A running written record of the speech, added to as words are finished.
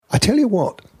tell you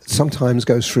what sometimes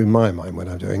goes through my mind when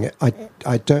I'm doing it.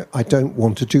 I don't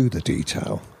want to do the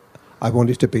detail. I want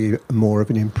it to be more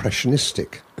of an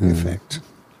impressionistic effect.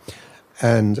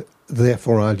 And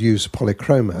therefore I'll use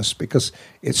polychromos because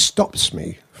it stops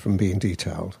me from being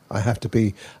detailed. I have to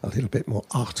be a little bit more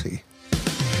arty.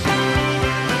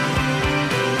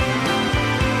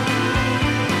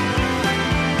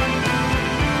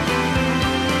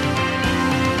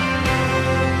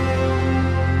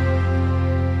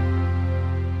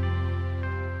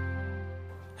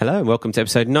 Hello and welcome to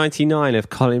episode 99 of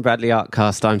Colin Bradley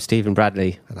Artcast. I'm Stephen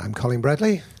Bradley. And I'm Colin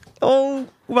Bradley. Oh,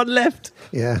 one left.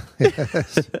 Yeah.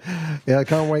 Yes. Yeah, I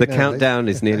can't wait. The countdown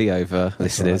is nearly over,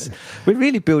 listeners. Right. We're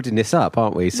really building this up,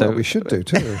 aren't we? So we should do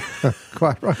too.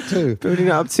 Quite right too. Building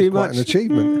it up too much. Quite an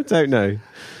achievement. Don't know.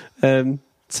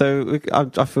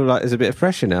 I feel like there's a bit of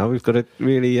pressure now. We've got to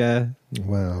really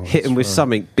hit them with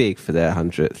something big for their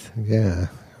 100th. Yeah.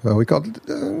 Well, we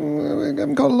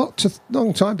haven't got a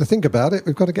long time to think about it.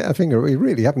 We've got to get our finger. We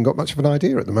really haven't got much of an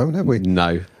idea at the moment, have we?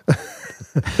 No.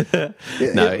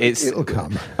 It'll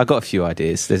come. I've got a few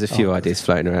ideas. There's a few ideas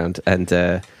floating around, and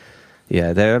they're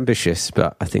ambitious,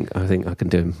 but I think I can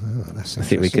do them. Oh, that's I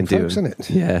think we can do them. Isn't it?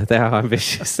 Yeah, they are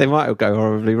ambitious. They might go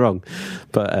horribly wrong,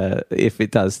 but if it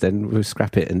does, then we'll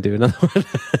scrap it and do another one.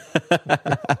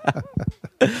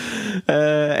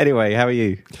 Anyway, how are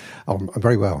you? I'm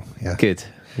very well. Yeah. Good.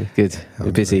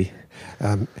 You're busy.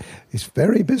 It's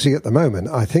very busy at the moment.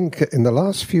 I think in the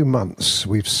last few months,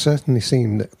 we've certainly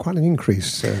seen quite an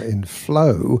increase in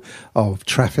flow of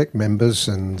traffic, members,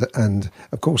 and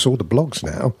of course all the blogs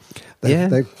now.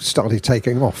 They've started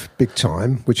taking off big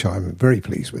time, which I'm very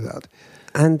pleased with that.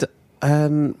 And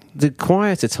the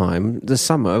quieter time, the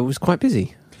summer, was quite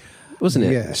busy, wasn't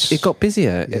it? Yes. It got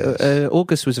busier. Yes.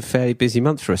 August was a fairly busy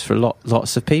month for us for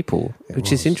lots of people,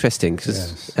 which is interesting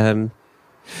because... Yes.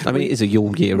 It is a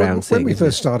year-round thing. When we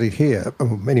first started here,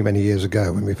 many, many years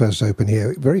ago, when we first opened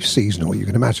here, very seasonal, you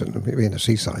can imagine, being a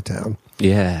seaside town.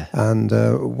 Yeah. And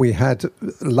we had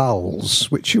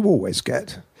lulls, which you always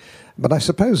get. But I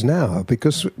suppose now,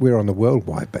 because we're on a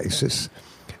worldwide basis,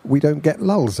 we don't get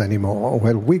lulls anymore.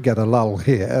 Well, we get a lull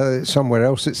here. Somewhere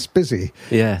else it's busy.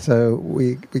 Yeah. So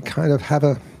we kind of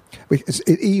have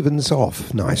it evens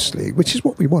off nicely, which is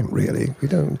what we want, really.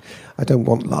 I don't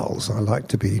want lulls. I like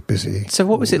to be busy. So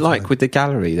what was it like with the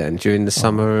gallery then during the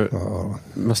summer?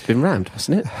 Must have been rammed,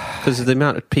 wasn't it? Because of the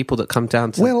amount of people that come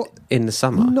down in the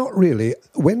summer. Not really.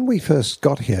 When we first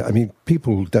got here,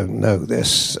 people don't know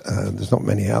this. There's not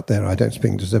many out there. I don't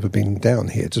think there's ever been down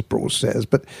here, just Broadstairs.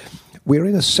 But we're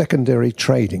in a secondary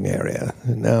trading area.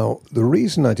 Now, the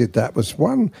reason I did that was,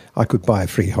 one, I could buy a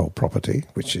freehold property,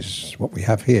 which is what we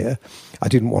have here. I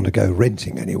didn't want to go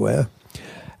renting anywhere.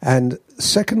 And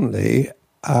secondly,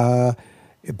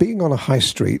 being on a high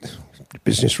street,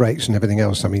 business rates and everything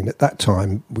else, at that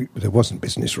time, there wasn't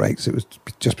business rates. It was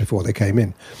just before they came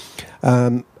in.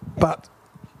 But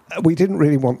we didn't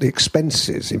really want the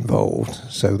expenses involved,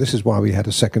 so this is why we had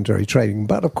a secondary trading.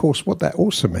 But of course, what that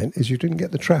also meant is you didn't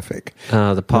get the traffic.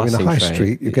 The passing in a high trade.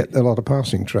 Street, you get a lot of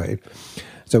passing trade,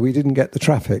 so we didn't get the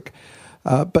traffic.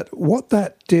 But what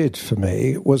that did for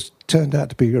me turned out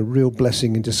to be a real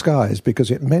blessing in disguise,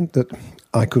 because it meant that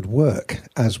I could work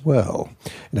as well.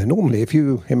 Normally, if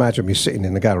you imagine me sitting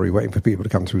in the gallery waiting for people to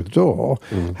come through the door,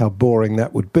 how boring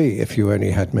that would be if you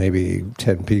only had maybe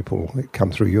 10 people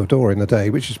come through your door in a day,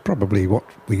 which is probably what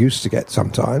we used to get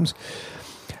sometimes.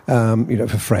 For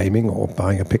framing or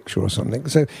buying a picture or something.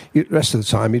 So the rest of the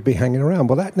time you'd be hanging around.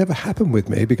 Well, that never happened with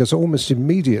me, because almost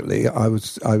immediately I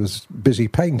was busy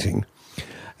painting.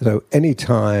 So any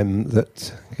time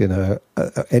that,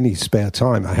 any spare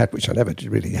time I had, which I never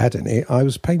really had any, I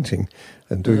was painting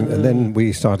and doing. And then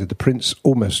we started the prints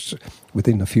almost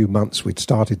within a few months. We'd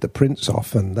started the prints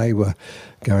off, and they were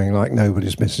going like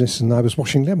nobody's business, and I was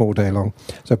washing them all day long.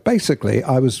 So basically,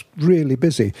 I was really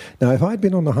busy. Now, if I'd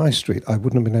been on the high street, I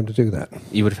wouldn't have been able to do that.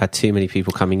 You would have had too many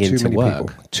people coming in to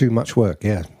work. Too much work,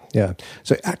 yeah. Yeah.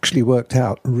 So it actually worked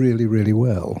out really, really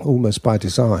well, almost by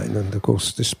design. And of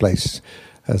course, this place...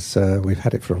 we've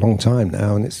had it for a long time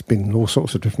now, and it's been all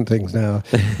sorts of different things now.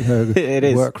 It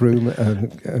is. Workroom,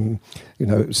 and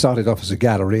it started off as a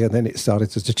gallery, and then it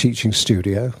started as a teaching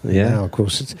studio. Yeah. Now, of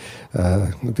course, it's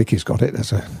Vicky's got it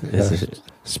as a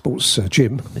sports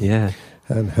gym. Yeah.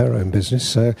 And her own business.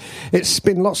 So it's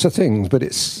been lots of things, but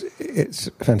it's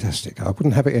fantastic. I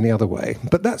wouldn't have it any other way.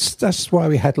 But that's why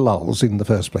we had lulls in the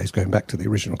first place, going back to the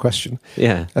original question.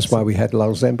 Yeah. That's why we had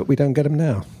lulls then, but we don't get them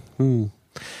now.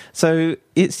 So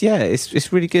it's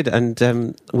really good,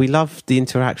 and we love the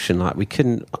interaction. Like we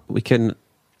couldn't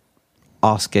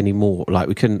ask any more. Like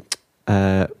we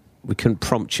couldn't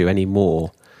prompt you any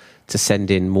more to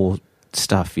send in more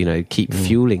stuff, keep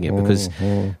fueling it, because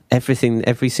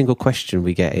every single question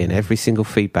we get in, every single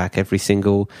feedback, every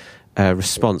single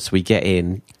response we get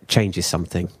in changes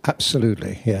something.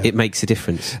 Absolutely, yeah. It makes a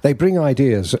difference. They bring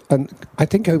ideas, and I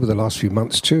think over the last few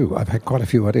months too, I've had quite a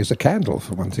few ideas. A candle,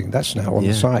 for one thing, that's now on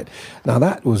the site. Now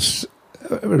that was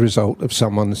a result of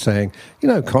someone saying,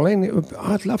 Colin,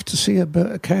 I'd love to see a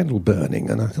candle burning.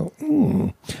 And I thought,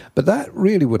 But that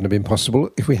really wouldn't have been possible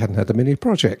if we hadn't had the mini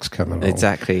projects come along.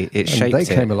 Exactly. It shaped it.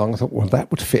 They came along, I thought, well, that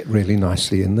would fit really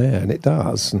nicely in there. And it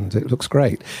does, and it looks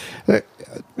great. There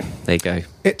you go.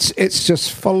 It's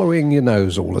just following your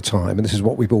nose all the time, and this is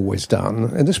what we've always done.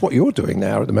 And this is what you're doing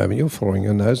now at the moment. You're following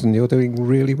your nose, and you're doing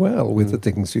really well with the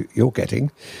things you're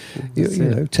getting.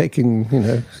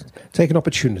 Taking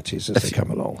opportunities as they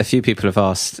come along. A few people have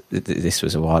asked, this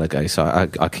was a while ago, so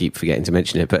I keep forgetting to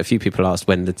mention it, but a few people asked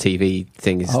when the TV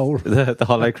thing is, the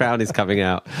Hollow Crown is coming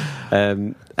out.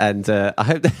 And I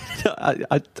hope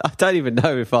I don't even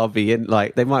know if I'll be in,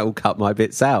 they might all cut my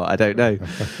bits out, I don't know.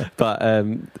 But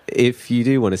if you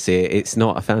do want to see it,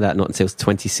 I found out not until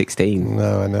 2016.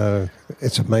 No, I know.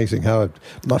 It's amazing how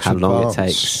long it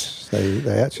takes.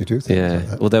 They actually do things like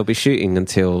that. Well, they'll be shooting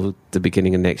until the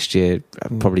beginning of next year,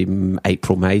 probably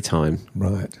April, May time.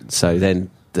 Right. So then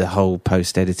the whole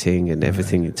post-editing and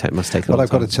everything must take a lot of time. What I've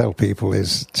got to tell people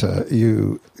is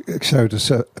you showed us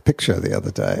a picture the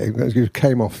other day. You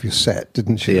came off your set,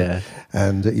 didn't you? Yeah.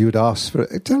 And you would ask for...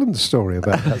 Tell them the story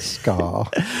about that scar.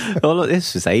 Well, look,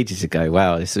 this was ages ago.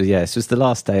 Wow. This was the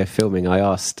last day of filming. I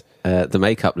asked the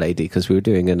makeup lady, because we were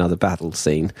doing another battle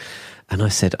scene, and I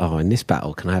said, in this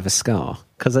battle, can I have a scar?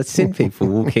 Because I'd seen people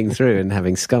walking through and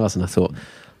having scars, and I thought,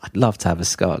 I'd love to have a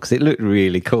scar, because it looked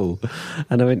really cool.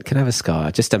 And I went, can I have a scar?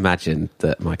 I just imagined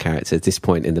that my character, at this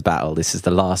point in the battle, this is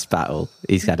the last battle,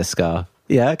 he's had a scar.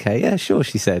 Yeah, okay, yeah, sure,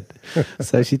 she said.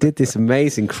 So she did this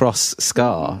amazing cross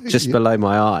scar just below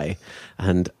my eye.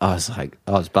 And I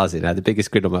was buzzing. I had the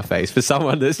biggest grin on my face for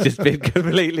someone that's just been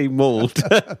completely mauled.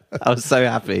 I was so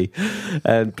happy.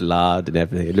 And blood and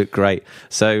everything. It looked great.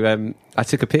 So I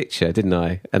took a picture, didn't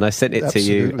I? And I sent it to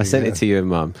you. I sent it to you and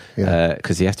Mum.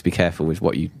 Because you have to be careful with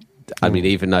what you... I mean,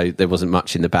 even though there wasn't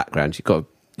much in the background, you've got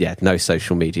to... no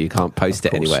social media. You can't post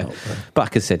it anywhere. Not, but I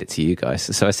can send it to you guys.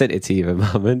 So I sent it to you and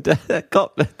Mum, and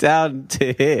got down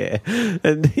to here.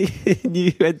 And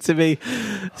you went to me,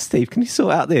 Steve, can you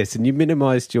sort out this? And you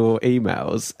minimised your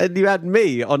emails, and you had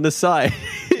me on the side.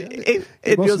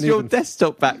 It was your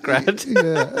desktop background.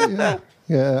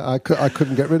 Yeah, I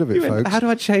couldn't get rid of it, folks. How do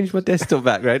I change my desktop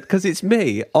background? Because it's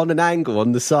me on an angle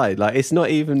on the side. It's not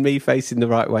even me facing the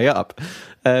right way up.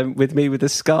 With me with a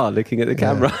scar looking at the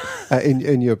camera.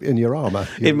 In your armour.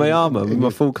 In my armour, with my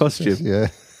full costume. Yeah.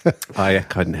 I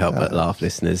couldn't help but laugh,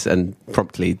 listeners, and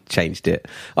promptly changed it.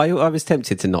 I was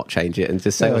tempted to not change it and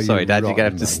just say, sorry, Dad, you're going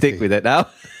to have to stick with it now.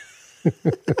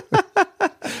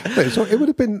 So it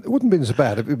wouldn't have been so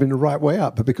bad if it had been the right way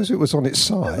up, but because it was on its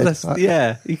side,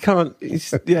 you can't.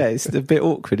 It's a bit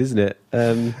awkward, isn't it?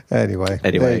 Anyway,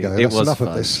 there you go. That's enough fun.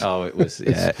 Of this. Oh, it was.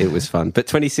 Yeah, it was fun. But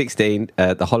 2016,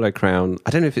 the Hollow Crown. I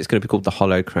don't know if it's going to be called the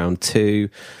Hollow Crown 2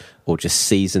 or just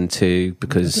Season 2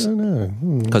 because I don't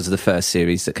know. Because of the first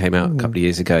series that came out a couple of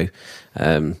years ago.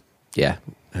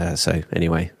 So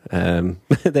anyway,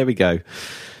 there we go.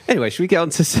 Anyway, should we get on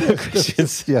to some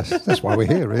questions? Yes, that's why we're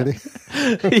here, really.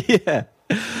 Yeah.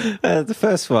 The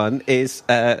first one is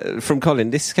from Colin.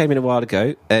 This came in a while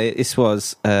ago. This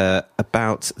was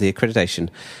about the accreditation.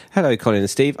 Hello, Colin and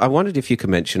Steve. I wondered if you could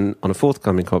mention on a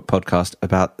forthcoming podcast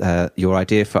about your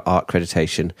idea for art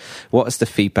accreditation. What has the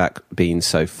feedback been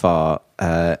so far?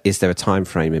 Is there a time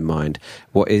frame in mind?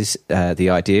 What is the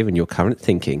idea in your current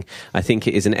thinking? I think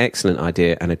it is an excellent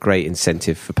idea and a great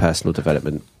incentive for personal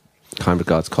development. Kind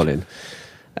regards, Colin.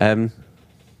 Well,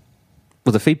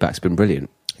 the feedback's been brilliant.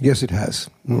 Yes, it has.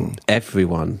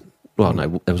 Everyone... Well,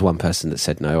 no, there was one person that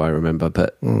said no, I remember,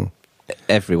 but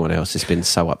everyone else has been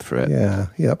so up for it.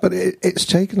 Yeah, but it's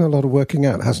taken a lot of working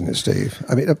out, hasn't it, Steve?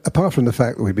 I mean, apart from the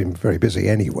fact that we've been very busy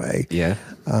anyway,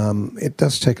 it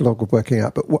does take a lot of working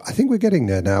out. But I think we're getting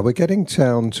there now. We're getting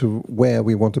down to where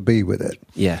we want to be with it.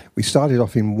 Yeah. We started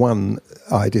off in one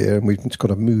idea, and we've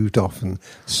kind of moved off and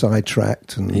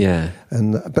sidetracked.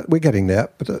 But we're getting there.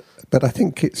 But I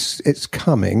think it's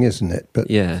coming, isn't it? But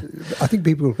I think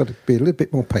people have got to be a little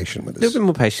bit more patient with us. A little bit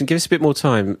more patient. Give us a bit more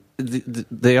time.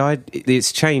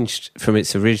 It's changed from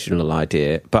its original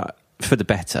idea, but for the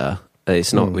better.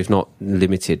 It's not. We've not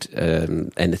limited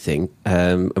anything,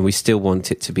 and we still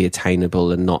want it to be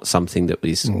attainable and not something that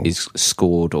is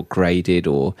scored or graded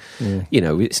or,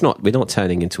 it's not. We're not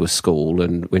turning into a school,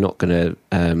 and we're not going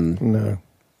to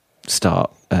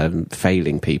start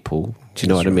failing people. Do you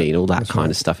know what I mean? All that That's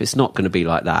kind of stuff. It's not going to be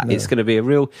like that. No. It's going to be a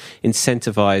real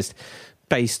incentivized,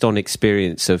 based on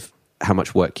experience of how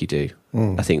much work you do.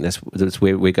 I think that's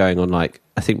we're going on. Like,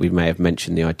 I think we may have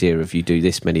mentioned the idea of you do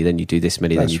this many, then you do this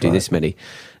many, then you do this many,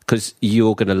 because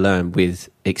you're going to learn with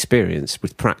experience,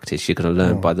 with practice. You're going to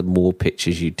learn by the more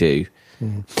pictures you do.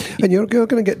 And you're going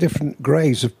to get different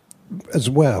grades of as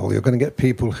well. You're going to get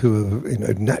people who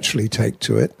naturally take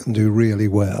to it and do really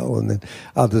well, and then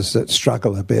others that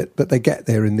struggle a bit, but they get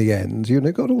there in the end.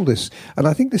 Got all this, and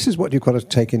I think this is what you've got to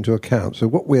take into account. So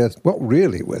what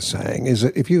really we're saying is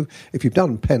that if you've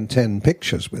done 10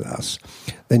 pictures with us,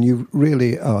 then you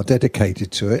really are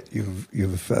dedicated to it.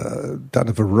 You've done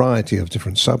a variety of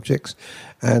different subjects,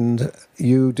 and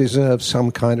you deserve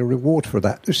some kind of reward for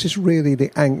that. This is really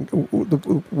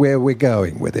where we're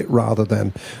going with it, rather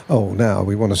than, now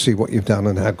we want to see what you've done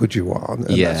and how good you are. And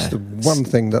that's the one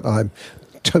thing that I'm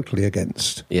totally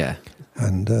against. Yeah.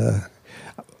 And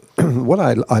what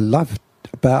I love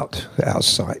about our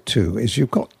site too is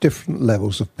you've got different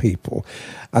levels of people,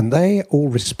 and they all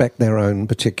respect their own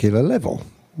particular level.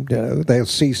 They'll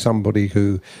see somebody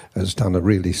who has done a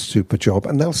really super job,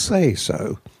 and they'll say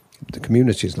so. The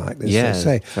communities like this,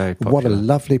 they say, "What a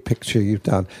lovely picture you've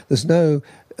done." There's no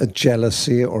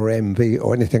jealousy or envy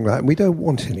or anything like that. We don't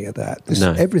want any of that.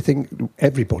 Everything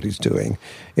everybody's doing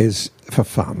is for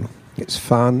fun. It's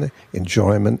fun,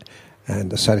 enjoyment, and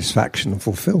the satisfaction and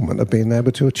fulfillment of being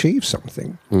able to achieve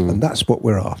something. And that's what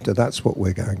we're after. That's what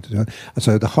we're going to do. And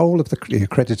so the whole of the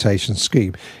accreditation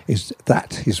scheme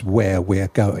is where we're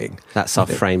going. That's our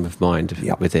frame of mind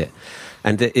with it.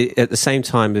 And at the same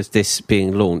time as this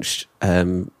being launched,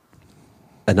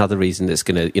 another reason that's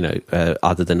going to,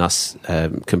 other than us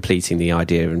completing the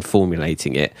idea and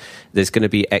formulating it, there's going to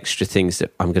be extra things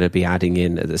that I'm going to be adding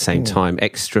in at the same time,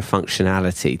 extra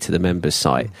functionality to the members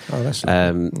site.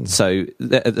 So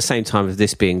at the same time of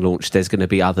this being launched, there's going to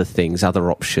be other things, other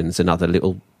options, and other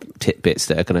little tidbits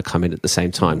that are going to come in at the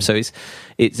same time. So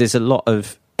there's a lot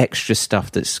of extra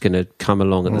stuff that's going to come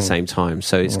along at the same time.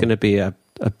 So it's going to be a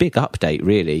big update,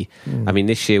 really. I mean,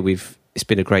 this year it's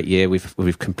been a great year.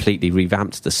 We've completely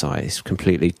revamped the site. It's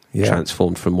completely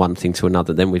transformed from one thing to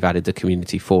another. Then we've added the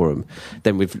community forum.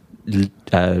 Then we've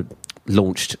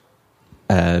launched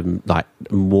like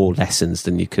more lessons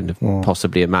than you can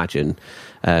possibly imagine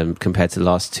compared to the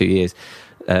last 2 years.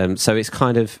 So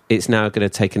it's now going to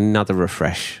take another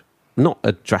refresh, not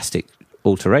a drastic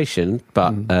alteration,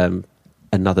 but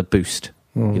another boost.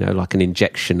 Like an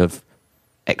injection of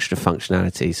extra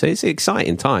functionality. So it's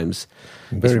exciting times.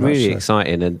 It's really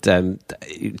exciting, and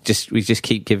we just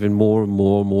keep giving more and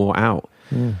more and more out.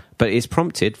 But it's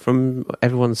prompted from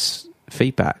everyone's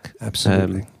feedback.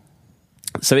 Absolutely.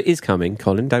 So it is coming,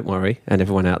 Colin. Don't worry, and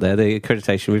everyone out there. The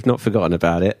accreditation, we've not forgotten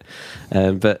about it.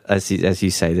 But as you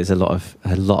say, there's a lot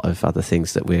of other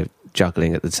things that we're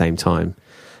juggling at the same time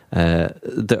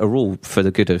that are all for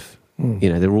the good of.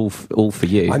 They're all for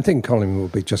you. I think Colin will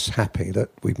be just happy that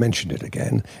we've mentioned it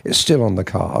again. It's still on the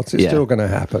cards. It's still going to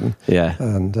happen. Yeah.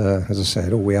 And as I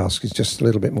said, all we ask is just a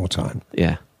little bit more time.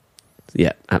 Yeah.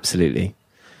 Yeah, absolutely.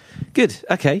 Good.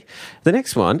 Okay. The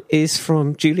next one is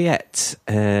from Juliet.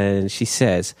 And she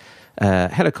says,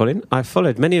 hello, Colin. I've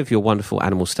followed many of your wonderful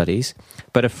animal studies,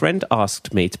 but a friend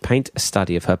asked me to paint a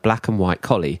study of her black and white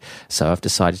collie, so I've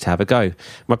decided to have a go.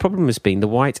 My problem has been the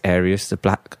white areas of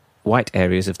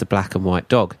the black and white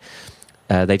dog.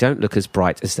 They don't look as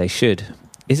bright as they should.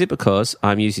 Is it because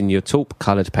I'm using your taupe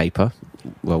coloured paper?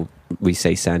 Well, we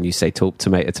say sand, you say taupe,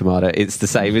 tomato. It's the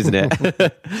same, isn't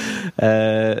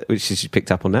it? Which she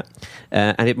picked up on that.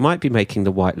 And it might be making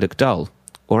the white look dull.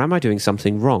 Or am I doing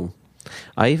something wrong?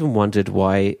 I even wondered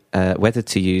whether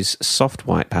to use soft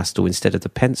white pastel instead of the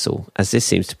pencil, as this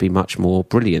seems to be much more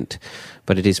brilliant,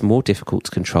 but it is more difficult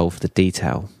to control for the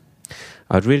detail.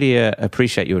 I'd really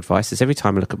appreciate your advice, as every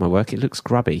time I look at my work, it looks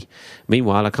grubby.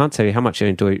 Meanwhile, I can't tell you how much I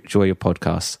enjoy your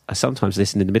podcasts. I sometimes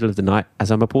listen in the middle of the night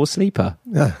as I'm a poor sleeper.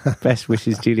 Best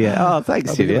wishes, Juliet. Oh,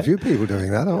 thanks, Juliet. We've got a few people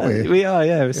doing that, aren't we? We are,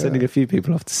 yeah. We're sending a few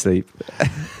people off to sleep.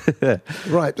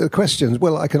 Right, the questions.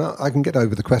 Well, I can get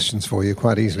over the questions for you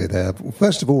quite easily there.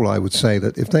 First of all, I would say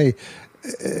that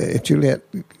if Juliet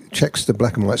checks the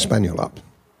black and white spaniel up.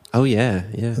 Oh, yeah.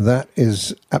 That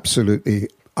is absolutely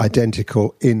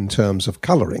identical in terms of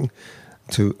colouring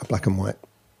to a black and white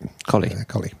collie.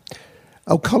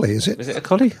 Oh, collie, is it? Is it a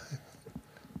collie?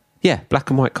 Yeah, black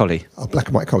and white collie. Oh, black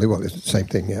and white collie, well, it's the same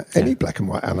thing, yeah. Any black and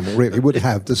white animal really would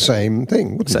have the same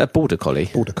thing, wouldn't it? Is it a border collie?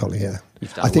 Border collie, yeah.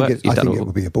 I think it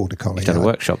would be a border collie. You've done a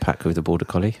workshop pack with a border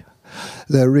collie?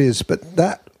 There is, but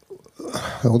that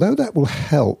although that will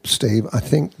help, Steve, I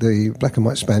think the black and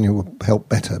white spaniel will help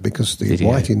better because the Video.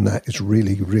 white in that is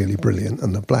really, really brilliant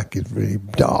and the black is really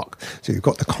dark. So you've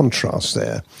got the contrast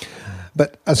there.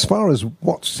 But as far as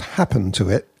what's happened to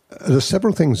it, there's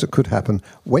several things that could happen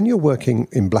when you're working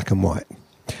in black and white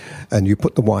and you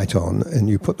put the white on and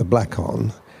you put the black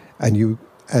on and you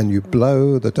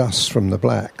blow the dust from the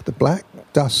black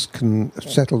dust can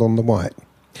settle on the white.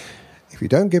 If you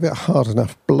don't give it a hard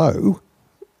enough blow,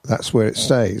 that's where it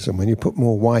stays. And when you put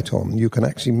more white on, you can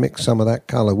actually mix some of that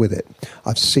colour with it.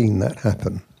 I've seen that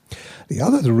happen. The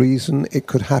other reason it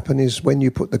could happen is when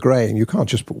you put the grey in. You can't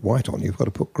just put white on. You've got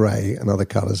to put grey and other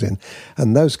colours in.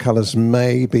 And those colours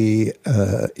may be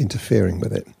interfering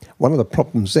with it. One of the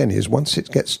problems then is once it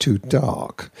gets too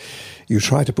dark, you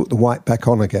try to put the white back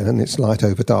on again and it's light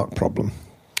over dark problem.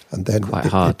 And then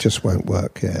it just won't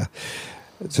work, yeah.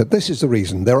 So this is the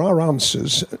reason. There are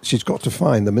answers. She's got to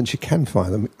find them, and she can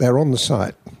find them. They're on the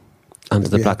site. Under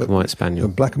the black and white spaniel.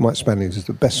 The black and white spaniel is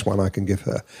the best one I can give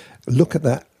her. Look at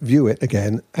that, view it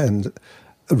again, and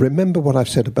remember what I've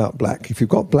said about black. If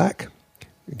you've got black,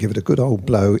 give it a good old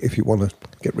blow if you want to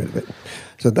get rid of it.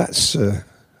 So that's the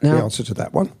answer to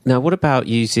that one. Now, what about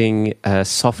using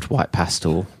soft white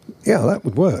pastel? Yeah, that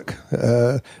would work.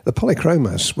 The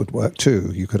polychromos would work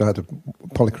too. You could either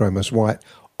polychromos white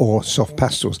or soft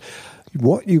pastels.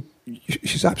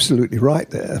 She's absolutely right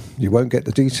there. You won't get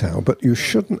the detail, but you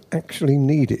shouldn't actually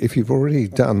need it. If you've already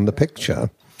done the picture,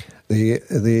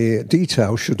 the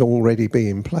detail should already be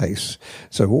in place.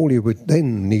 So all you would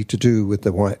then need to do with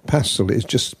the white pastel is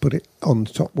just put it on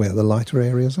top where the lighter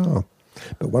areas are.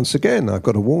 But once again, I've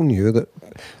got to warn you that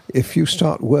if you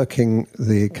start working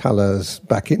the colours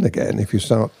back in again, if you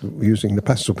start using the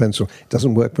pastel pencil, it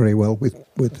doesn't work very well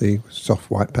with the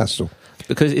soft white pastel.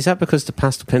 Is that because the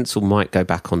pastel pencil might go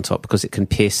back on top because it can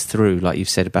pierce through, like you've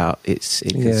said about it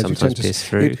can sometimes pierce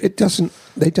through? It doesn't.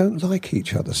 They don't like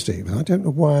each other, Stephen. I don't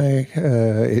know why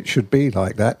it should be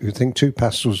like that. You'd think two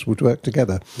pastels would work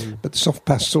together, but soft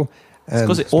pastel and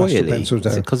because it's oily. Pencil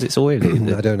don't. Because it's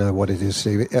oily. I don't know what it is,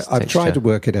 Steve. I've tried to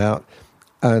work it out,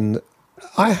 and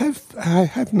I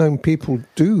have known people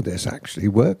do this actually,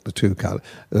 work the two colour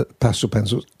pastel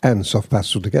pencils and soft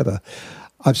pastel together.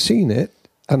 I've seen it.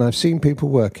 And I've seen people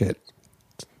work it,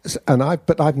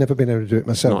 but I've never been able to do it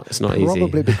myself. It's not easy.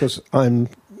 Probably because I'm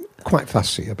quite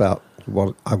fussy about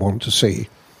what I want to see.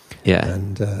 Yeah.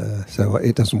 And so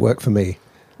it doesn't work for me.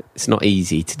 It's not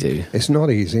easy to do. It's not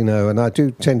easy, no. And I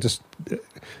do tend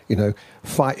to,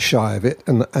 fight shy of it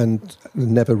and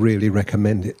never really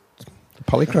recommend it.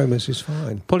 Polychromos is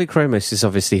fine. Polychromos is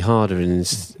obviously harder in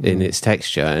its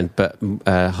texture, but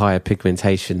higher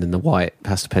pigmentation than the white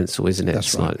pastel pencil, isn't it? That's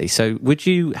slightly. Right. So,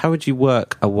 how would you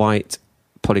work a white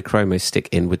polychromos stick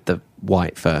in with the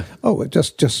white fur? Oh,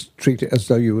 just treat it as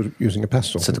though you were using a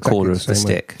pastel. So the corner of the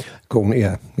stick.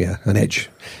 Corner, yeah, an edge,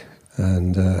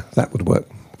 and that would work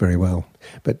very well.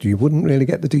 But you wouldn't really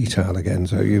get the detail again,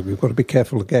 so you've got to be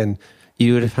careful again.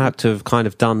 You would have had to have kind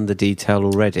of done the detail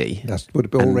already. That would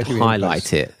have already and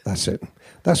highlight it. That's it.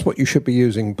 That's what you should be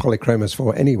using polychromos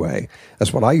for anyway.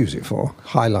 That's what I use it for,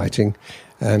 highlighting,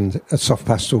 and a soft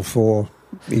pastel for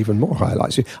even more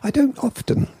highlights. I don't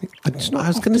often. It's not. I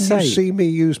was going to say, you see me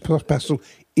use soft pastel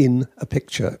in a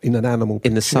picture, in an animal picture.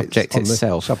 In the subject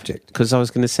itself. Because I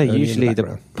was going to say, usually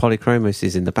the polychromos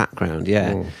is in the background,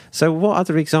 yeah. Mm. So what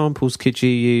other examples could you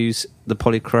use the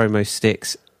polychromos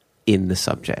sticks in the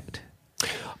subject?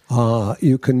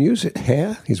 You can use it.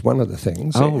 Hair is one of the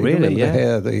things. Oh, really?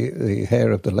 Yeah. The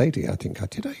hair of the lady. I think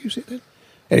did I use it then?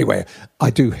 Anyway, I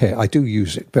do hair. I do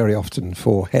use it very often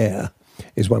for hair.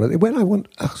 Is one of the, when I want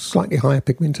a slightly higher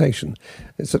pigmentation.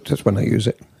 That's when I use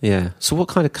it. Yeah. So what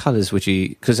kind of colours would you?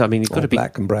 Because I mean, you've got to be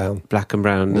black and brown. Black and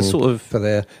brown. The sort of for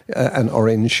there, and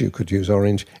orange. You could use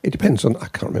orange. It depends on. I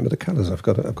can't remember the colours. I've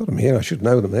got them here. I should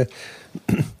know them there.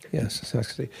 Yes,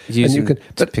 exactly. And you can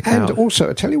pick out. Also,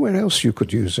 I tell you where else you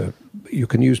could use you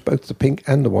can use both the pink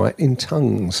and the white in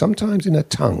tongue. Sometimes in a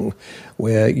tongue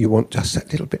where you want just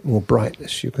that little bit more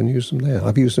brightness, you can use them there.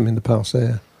 I've used them in the past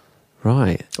there.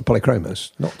 Right.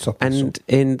 Polychromos, not soft pastel.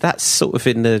 And that's sort of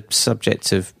in the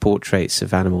subject of portraits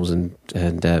of animals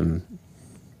and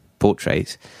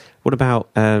portraits. What about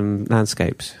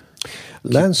landscapes?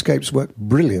 Landscapes work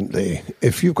brilliantly.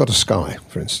 If you've got a sky,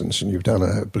 for instance, and you've done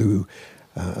a blue,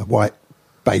 white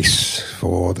base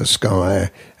for the sky,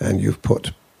 and you've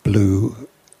put blue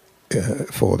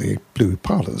for the blue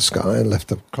part of the sky and left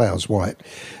the clouds white,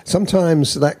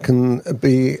 sometimes that can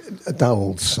be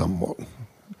dulled somewhat.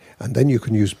 And then you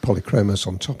can use polychromos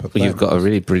on top of that. Well, you've got a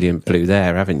really brilliant blue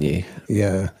there, haven't you?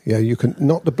 Yeah, you can,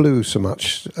 not the blue so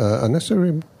much,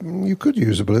 unnecessarily, you could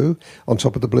use a blue on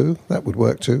top of the blue, that would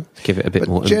work too. Give it a bit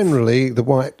more. Generally, the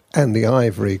white and the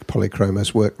ivory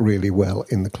polychromos work really well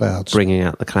in the clouds. Bringing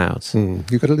out the clouds.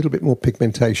 You've got a little bit more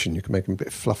pigmentation, you can make them a bit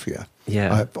fluffier.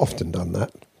 Yeah. I've often done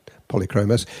that,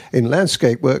 polychromos. In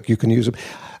landscape work, you can use them.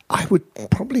 I would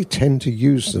probably tend to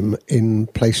use them in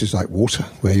places like water,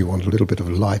 where you want a little bit of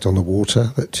light on the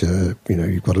water that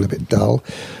you've got a little bit dull.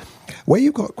 Where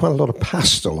you've got quite a lot of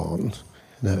pastel on,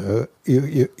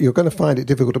 you're going to find it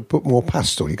difficult to put more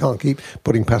pastel. You can't keep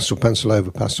putting pastel pencil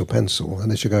over pastel pencil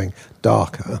unless you're going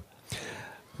darker.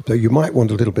 So you might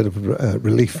want a little bit of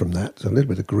relief from that. A little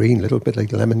bit of green, a little bit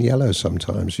of lemon yellow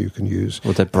sometimes you can use.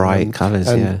 Or the bright colours,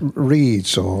 and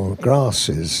reeds or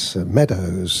grasses,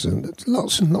 meadows, and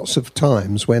lots and lots of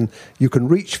times when you can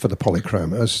reach for the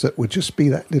polychromos that would just be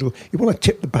that little... You want to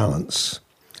tip the balance.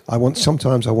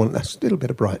 Sometimes I want that little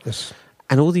bit of brightness.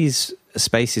 And all these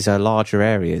spaces are larger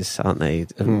areas, aren't they?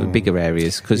 Bigger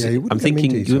areas. Because I'm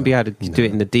thinking you wouldn't be able to do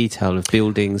it in the detail of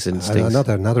buildings and things.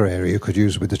 Another area you could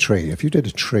use with the tree. If you did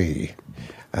a tree,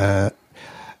 I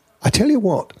tell you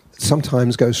what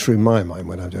sometimes goes through my mind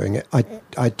when I'm doing it.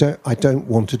 I don't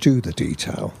want to do the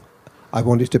detail. I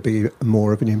want it to be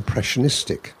more of an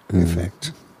impressionistic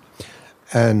effect.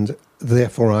 And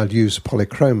therefore I'll use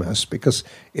polychromos because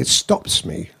it stops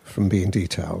me from being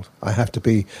detailed. I have to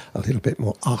be a little bit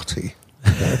more arty,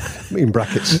 in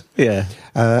brackets. Yeah.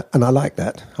 And I like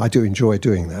that. I do enjoy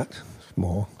doing that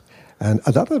more. And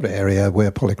another area where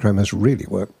polychromos really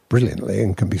work brilliantly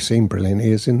and can be seen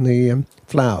brilliantly is in the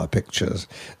flower pictures,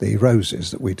 the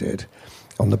roses that we did.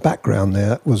 On the background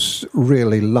there was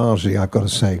really largely, I've got to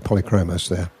say, polychromos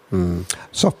there.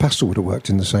 Soft pastel would have worked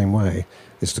in the same way.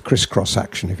 It's the crisscross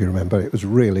action, if you remember. It was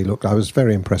really, I was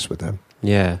very impressed with them.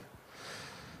 Yeah.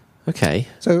 Okay.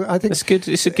 So I think... It's good.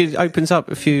 It opens up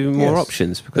a few more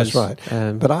options. Because, that's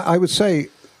right. But I would say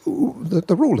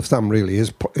the rule of thumb really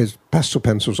is pastel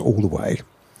pencils all the way.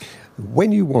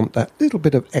 When you want that little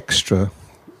bit of extra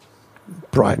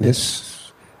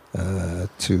brightness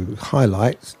to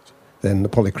highlight, then the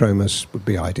polychromos would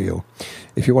be ideal.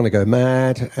 If you want to go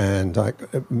mad and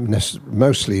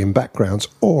mostly in backgrounds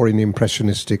or in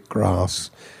impressionistic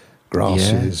grasses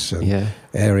and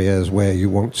areas where you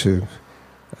want to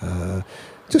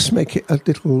just make it a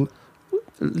little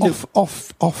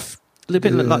off. A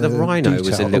little bit like the rhino detail,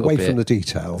 was a little away bit from the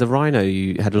detail. The rhino,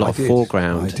 you had a lot of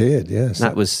foreground. I did, yes.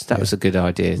 That was a good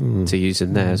idea to use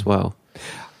in there as well.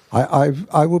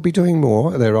 I will be doing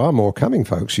more. There are more coming,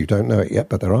 folks. You don't know it yet,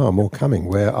 but there are more coming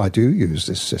where I do use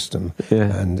this system,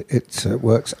 and it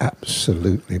works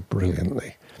absolutely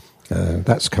brilliantly.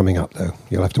 That's coming up, though.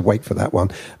 You'll have to wait for that one.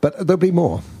 But there'll be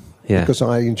more. Yeah. Because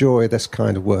I enjoy this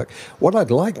kind of work. What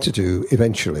I'd like to do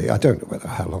eventually, I don't know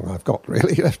how long I've got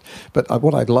really left, but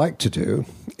what I'd like to do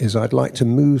is I'd like to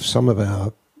move some of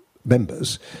our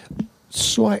members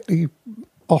slightly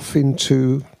off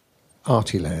into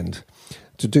arty land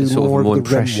to do more of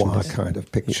the Renoir kind of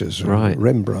pictures. Right.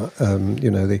 Rembrandt,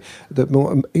 the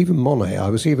more, even Monet. I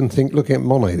was even looking at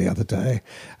Monet the other day.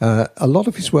 A lot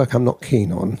of his work I'm not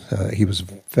keen on. He was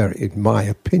very, in my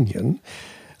opinion,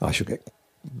 I should get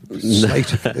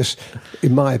slated for this.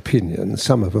 In my opinion,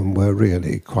 some of them were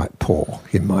really quite poor,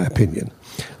 in my opinion.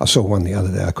 I saw one the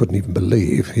other day, I couldn't even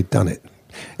believe he'd done it.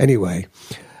 Anyway,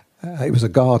 it was a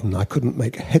garden. I couldn't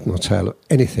make head nor tail of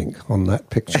anything on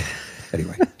that picture.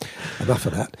 Anyway, enough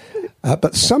of that.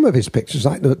 But some of his pictures,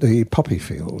 like the poppy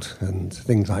field and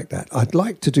things like that, I'd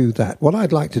like to do that. What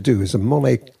I'd like to do is a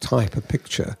Monet type of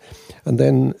picture and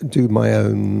then do my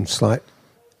own slight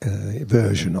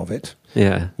version of it.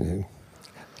 Yeah.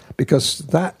 Because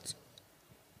to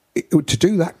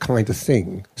do that kind of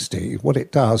thing, Steve, what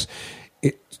it does,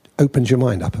 it opens your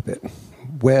mind up a bit,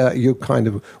 where you kind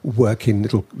of work in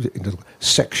little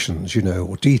sections,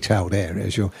 or detailed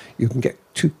areas. You can get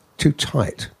too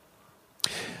tight.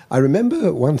 I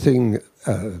remember one thing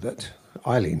that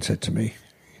Eileen said to me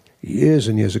years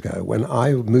and years ago when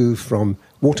I moved from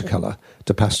watercolour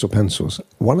to pastel pencils.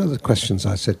 One of the questions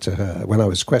I said to her when I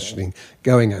was questioning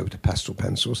going over to pastel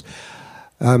pencils,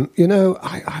 I'm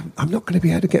not going to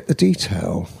be able to get the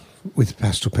detail with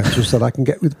pastel pencils that I can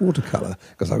get with watercolour,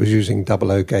 because I was using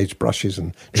 00 gauge brushes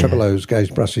and treble O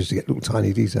gauge brushes to get little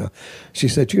tiny detail. She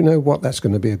said, you know what, that's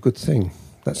going to be a good thing.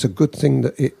 That's a good thing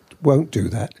that it won't do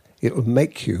that. It will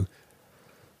make you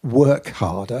work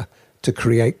harder to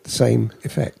create the same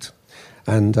effect.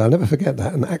 And I'll never forget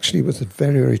that. And actually it was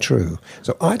very, very true.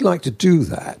 So I'd like to do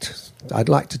that. I'd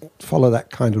like to follow that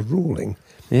kind of ruling.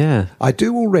 Yeah. I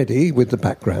do already with the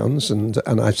backgrounds, and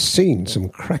I've seen some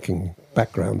cracking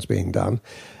backgrounds being done.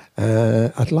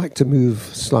 I'd like to move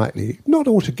slightly, not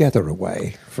altogether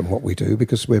away from what we do,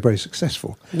 because we're very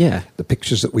successful. Yeah. The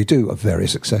pictures that we do are very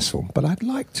successful. But I'd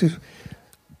like to,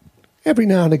 every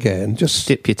now and again, just...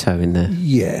 Dip your toe in there.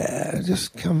 Yeah,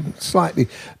 just come slightly...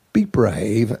 Be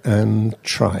brave and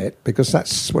try it, because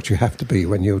that's what you have to be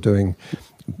when you're doing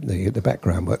the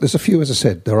background work. There's a few, as I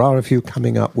said, there are a few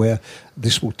coming up where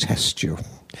this will test you.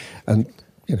 And,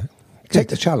 take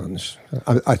the challenge.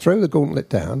 I throw the gauntlet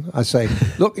down. I say,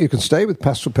 look, you can stay with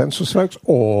pastel pencils, folks,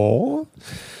 or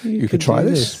you can try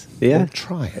this. Yeah. Or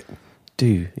try it.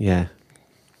 Yeah.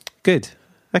 Good.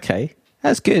 Okay.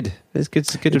 That's good. That's good.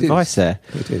 Some good advice there.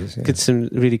 It is, yeah. Some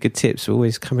really good tips. We're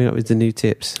always coming up with the new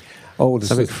tips. Oh,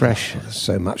 something fresh. There's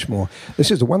so much more.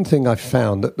 This is the one thing I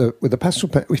found that with the pastel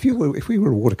pen. If we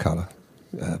were a watercolor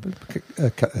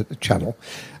channel,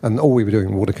 and all we were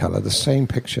doing watercolor, the same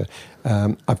picture.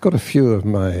 I've got a few of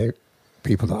my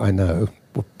people that I know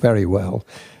very well.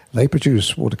 They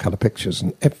produce watercolor pictures,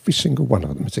 and every single one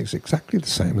of them is exactly the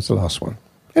same as the last one.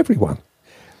 Every one.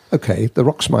 Okay, the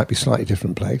rocks might be slightly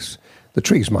different place. The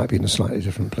trees might be in a slightly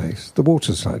different place. The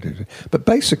water's slightly different. But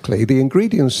basically, the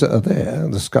ingredients that are there,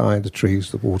 the sky, the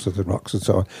trees, the water, the rocks, and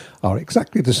so on, are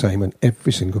exactly the same in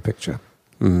every single picture.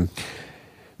 Mm.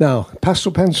 Now,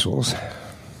 pastel pencils,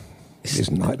 it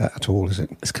isn't like that at all, is it?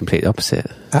 It's completely opposite.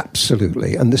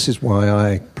 Absolutely. And this is why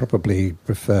I probably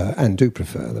prefer, and do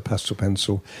prefer, the pastel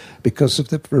pencil, because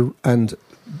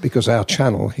our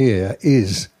channel here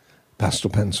is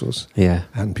pastel pencils. Yeah.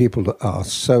 And people are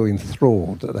so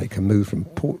enthralled that they can move from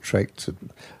portrait to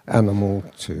animal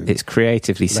to... It's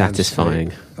creatively landscape.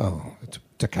 Satisfying. Oh,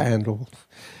 to candle,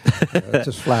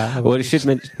 to flowers. Well, I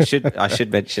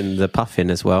should mention the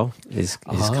puffin as well is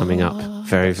coming up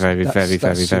very, very, very,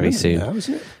 very, very soon. Now,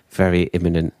 isn't it? Very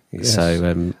imminent. Yes.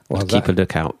 So keep a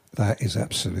lookout. That is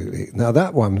absolutely... Now,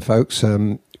 that one, folks...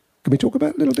 can we talk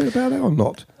about a little bit about it or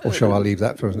not? Or shall I leave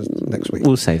that for next week?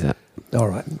 We'll save that. All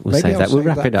right. We'll save that. We'll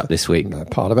wrap it up this week. No,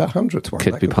 part of our 100th one.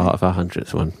 Could be part of our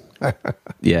 100th one.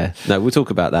 Yeah. No, we'll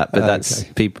talk about that. But that's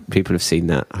okay. People have seen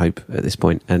that, I hope, at this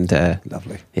point. And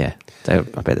lovely. Yeah. I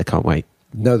bet they can't wait.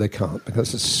 No, they can't,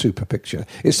 because it's a super picture.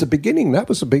 It's the beginning. That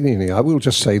was the beginning. I will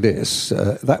just say this.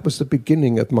 That was the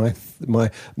beginning of my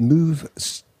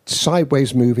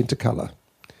sideways move into colour.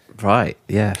 Right,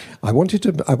 yeah. I wanted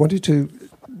to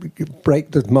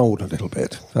break the mould a little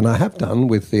bit, and I have done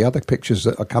with the other pictures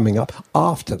that are coming up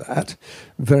after that.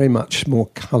 Very much more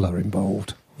colour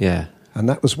involved. Yeah, and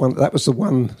that was the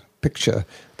one picture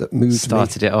that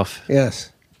started it off.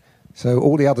 Yes. So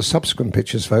all the other subsequent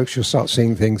pictures, folks, you'll start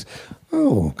seeing things.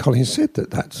 Oh, Colin said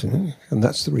that's, and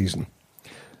that's the reason.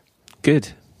 Good.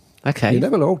 Okay. You're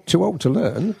never too old to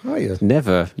learn, are you?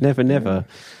 Never.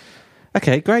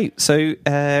 Okay, great. So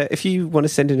if you want to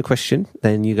send in a question,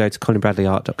 then you go to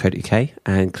colinbradleyart.co.uk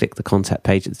and click the contact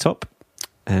page at the top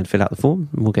and fill out the form,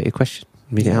 and we'll get your question.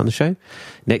 Read it out on the show.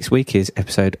 Next week is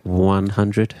episode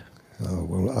 100. Oh,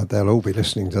 well, they'll all be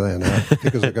listening to that now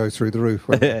because it goes through the roof.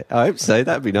 I hope so.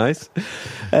 That'd be nice.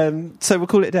 So we'll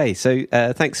call it a day. So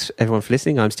thanks, everyone, for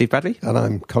listening. I'm Steve Bradley. And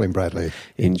I'm Colin Bradley.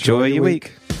 Enjoy your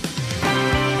week.